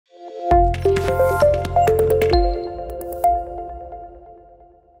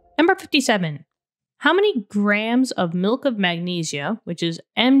57. How many grams of milk of magnesia, which is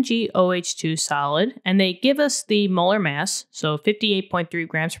MgOH2 solid, and they give us the molar mass, so 58.3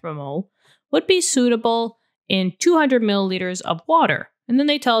 grams per mole, would be suitable in 200 milliliters of water? And then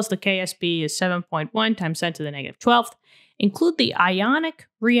they tell us the KSP is 7.1 times 10 to the negative 12th. Include the ionic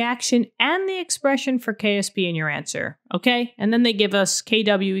reaction and the expression for KSP in your answer, okay? And then they give us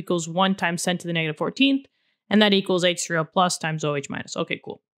Kw equals 1 times 10 to the negative 14th, and that equals H3O plus times OH minus. Okay,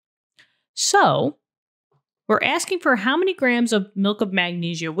 cool. So we're asking for how many grams of milk of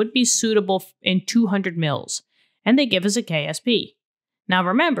magnesia would be suitable in 200 mils, and they give us a KSP. Now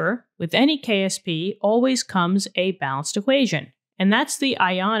remember, with any KSP always comes a balanced equation, and that's the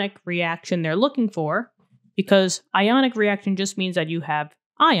ionic reaction they're looking for, because ionic reaction just means that you have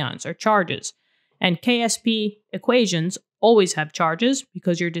ions or charges, and KSP equations always have charges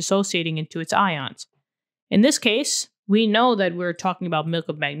because you're dissociating into its ions. In this case, we know that we're talking about milk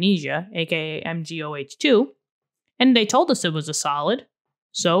of magnesia, aka MgOH2, and they told us it was a solid,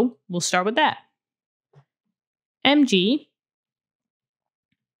 so we'll start with that.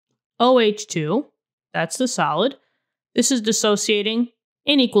 MgOH2, that's the solid. This is dissociating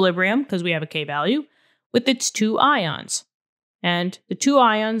in equilibrium, because we have a K value, with its two ions. And the two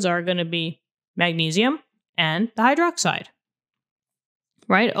ions are going to be magnesium and the hydroxide.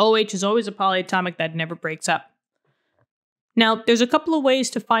 Right? OH is always a polyatomic that never breaks up. Now, there's a couple of ways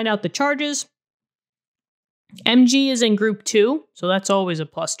to find out the charges. Mg is in group 2, so that's always a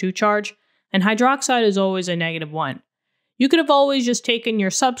 +2 charge, and hydroxide is always a -1. You could have always just taken your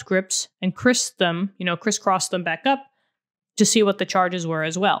subscripts and crisscross them back up to see what the charges were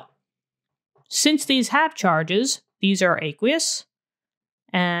as well. Since these have charges, these are aqueous,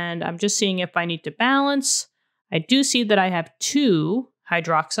 and I'm just seeing if I need to balance. I do see that I have 2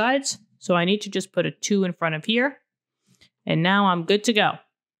 hydroxides, so I need to just put a 2 in front of here, and now I'm good to go.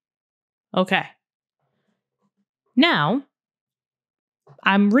 Okay. Now,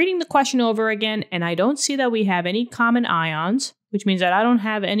 I'm reading the question over again, and I don't see that we have any common ions, which means that I don't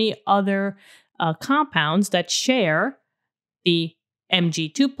have any other compounds that share the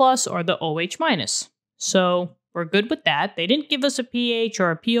Mg2 plus or the OH minus. So we're good with that. They didn't give us a pH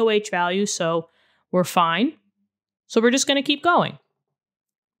or a pOH value, so we're fine. So we're just going to keep going.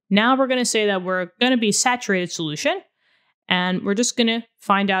 Now we're going to say that we're going to be saturated solution, and we're just going to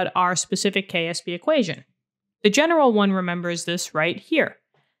find out our specific KSP equation. The general one remembers this right here.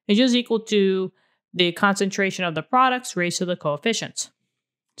 It's just equal to the concentration of the products raised to the coefficients.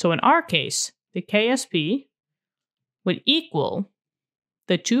 So in our case, the KSP would equal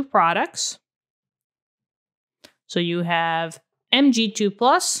the two products. So you have Mg2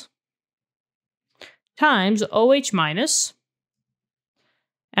 plus times OH minus.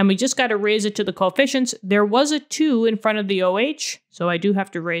 And we just got to raise it to the coefficients. There was a 2 in front of the OH, so I do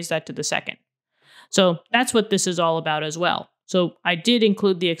have to raise that to the second. So that's what this is all about as well. So I did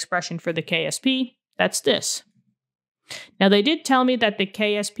include the expression for the KSP. That's this. Now they did tell me that the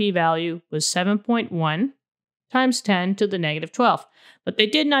KSP value was 7.1 times 10 to the negative 12. But they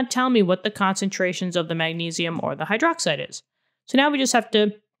did not tell me what the concentrations of the magnesium or the hydroxide is. So now we just have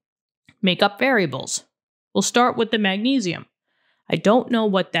to make up variables. We'll start with the magnesium. I don't know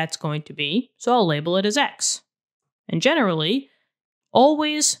what that's going to be, so I'll label it as X. And generally,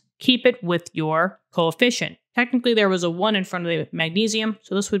 always keep it with your coefficient. Technically, there was a 1 in front of the magnesium,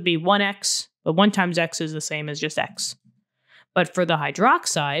 so this would be 1x, but 1 times x is the same as just x. But for the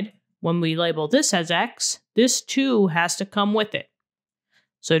hydroxide, when we label this as x, this 2 has to come with it.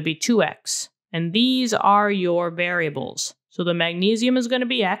 So it'd be 2x. And these are your variables. So the magnesium is going to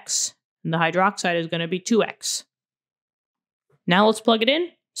be x, and the hydroxide is going to be 2x. Now let's plug it in,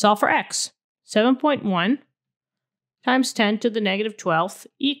 solve for x. 7.1 times 10 to the negative 12th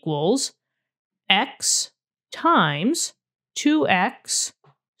equals x times 2x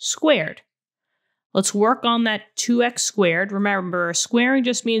squared. Let's work on that 2x squared. Remember, squaring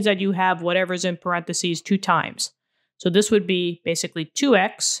just means that you have whatever's in parentheses 2 times. So this would be basically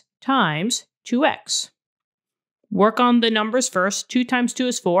 2x times 2x. Work on the numbers first. 2 times 2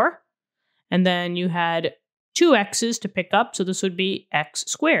 is 4. And then you had 2 x's to pick up, so this would be x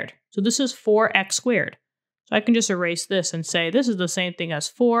squared. So this is 4x squared. So I can just erase this and say this is the same thing as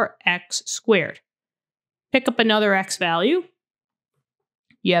 4x squared. Pick up another x value.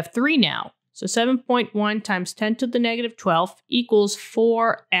 You have 3 now. So 7.1 times 10 to the negative 12th equals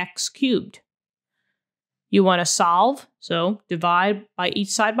 4x cubed. You want to solve, so divide by each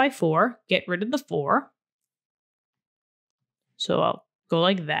side by 4, get rid of the 4. So I'll go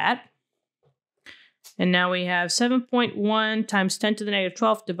like that. And now we have 7.1 times 10 to the negative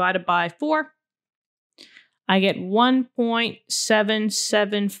 12th divided by 4. I get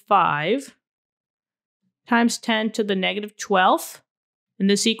 1.775 times 10 to the negative 12th, and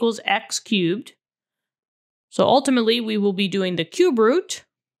this equals x cubed. So ultimately, we will be doing the cube root,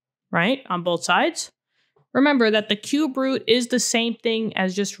 right, on both sides. Remember that the cube root is the same thing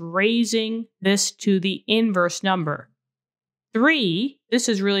as just raising this to the inverse number. 3, this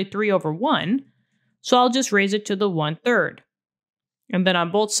is really 3 over 1, so I'll just raise it to the 1/3. And then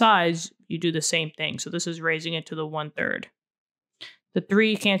on both sides, you do the same thing. So this is raising it to the 1/3. The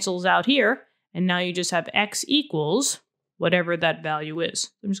 3 cancels out here, and now you just have x equals whatever that value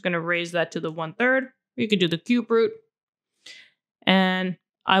is. I'm just going to raise that to the 1/3. You could do the cube root. And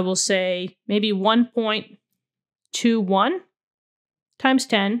I will say maybe 1.21 times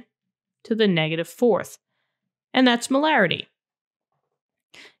 10 to the negative 4th. And that's molarity.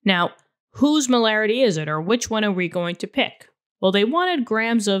 Now, whose molarity is it, or which one are we going to pick? Well, they wanted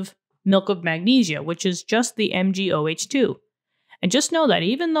grams of milk of magnesia, which is just the MgOH2. And just know that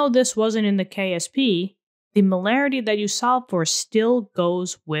even though this wasn't in the KSP, the molarity that you solve for still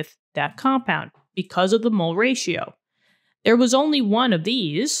goes with that compound because of the mole ratio. There was only one of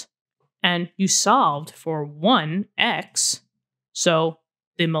these, and you solved for 1x. So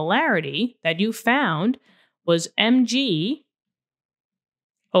the molarity that you found was MgOH2.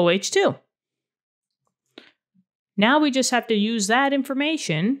 Now we just have to use that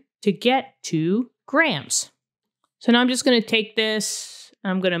information to get to grams. So now I'm just going to take this,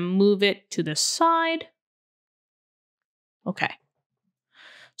 I'm going to move it to the side. Okay.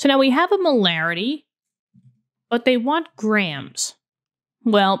 So now we have a molarity, but they want grams.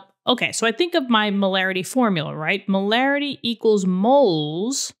 Well, okay, so I think of my molarity formula, right? Molarity equals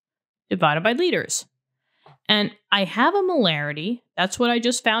moles divided by liters. And I have a molarity, that's what I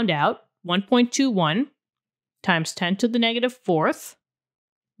just found out, 1.21 times 10 to the negative 4th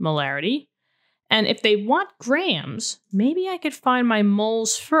molarity. And if they want grams, maybe I could find my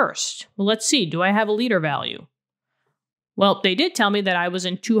moles first. Well, let's see, do I have a liter value? Well, they did tell me that I was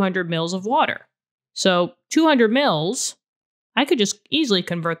in 200 mils of water. So 200 mils, I could just easily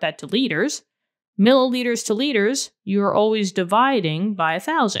convert that to liters. Milliliters to liters, you're always dividing by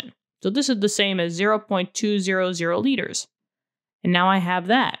 1,000. So this is the same as 0.200 liters. And now I have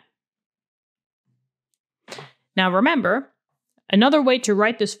that. Now remember, another way to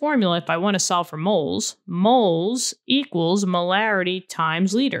write this formula if I want to solve for moles, moles equals molarity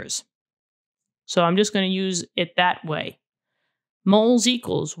times liters. So I'm just going to use it that way. Moles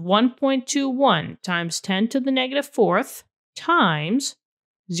equals 1.21 times 10 to the negative 4th times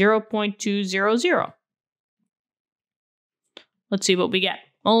 0.200. Let's see what we get.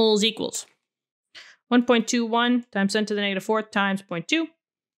 Moles equals 1.21 times 10 to the negative 4th times 0.2.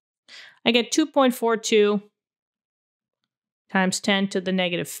 I get 2.42 times 10 to the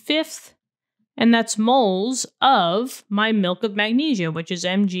negative 5th, and that's moles of my milk of magnesia, which is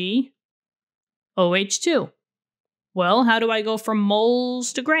MgOH2. Well, how do I go from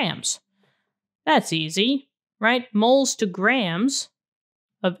moles to grams? That's easy, right? Moles to grams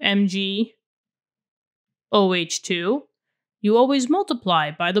of MgOH2, you always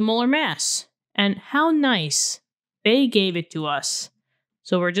multiply by the molar mass. And how nice, they gave it to us.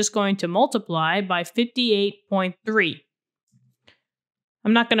 So we're just going to multiply by 58.3.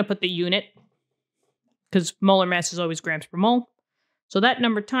 I'm not going to put the unit because molar mass is always grams per mole. So that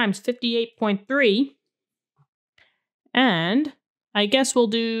number times 58.3. And I guess we'll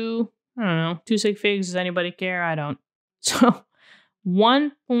do, I don't know, 2 sig figs. Does anybody care? I don't. So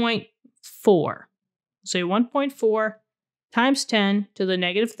 1.4. Say 1.4 times 10 to the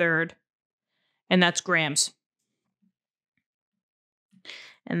negative 3rd. And that's grams.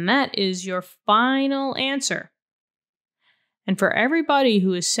 And that is your final answer. And for everybody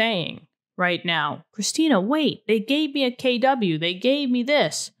who is saying right now, Christina, wait, they gave me a KW, they gave me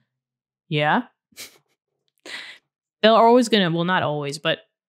this. Yeah. They're always going to, well, not always, but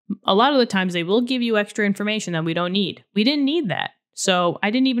a lot of the times they will give you extra information that we don't need. We didn't need that. So I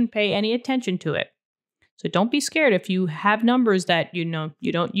didn't even pay any attention to it. So don't be scared if you have numbers that you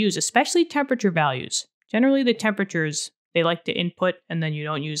don't use, especially temperature values. Generally the temperatures, they like to input and then you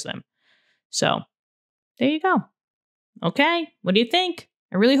don't use them. So there you go. Okay, what do you think?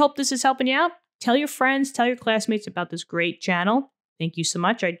 I really hope this is helping you out. Tell your friends, tell your classmates about this great channel. Thank you so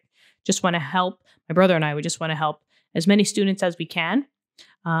much. I just want to help. My brother and I, we just want to help as many students as we can.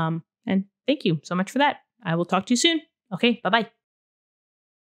 And thank you so much for that. I will talk to you soon. Okay, bye-bye.